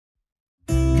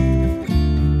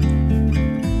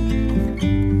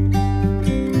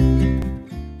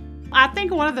I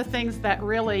think one of the things that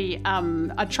really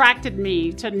attracted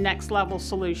me to Next Level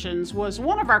Solutions was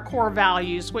one of our core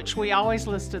values, which we always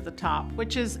list at the top,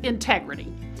 which is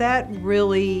integrity. That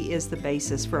really is the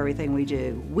basis for everything we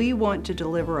do. We want to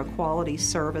deliver a quality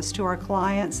service to our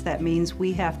clients. That means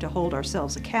we have to hold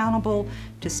ourselves accountable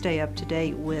to stay up to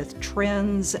date with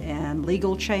trends and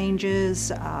legal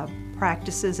changes,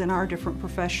 practices in our different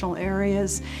professional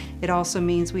areas. It also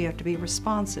means we have to be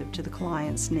responsive to the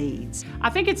client's needs.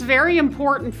 I think it's very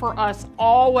important for us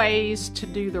always to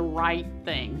do the right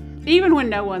thing, even when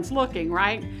no one's looking,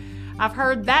 right? I've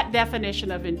heard that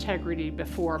definition of integrity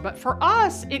before, but for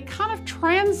us, it kind of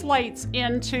translates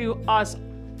into us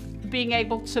being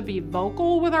able to be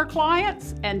vocal with our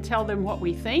clients and tell them what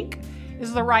we think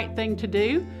is the right thing to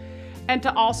do, and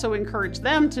to also encourage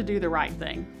them to do the right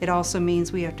thing. It also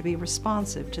means we have to be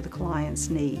responsive to the client's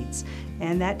needs,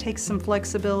 and that takes some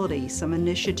flexibility, some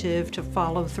initiative to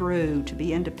follow through, to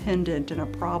be independent and a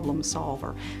problem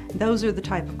solver. Those are the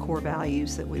type of core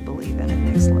values that we believe in at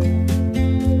Next Level.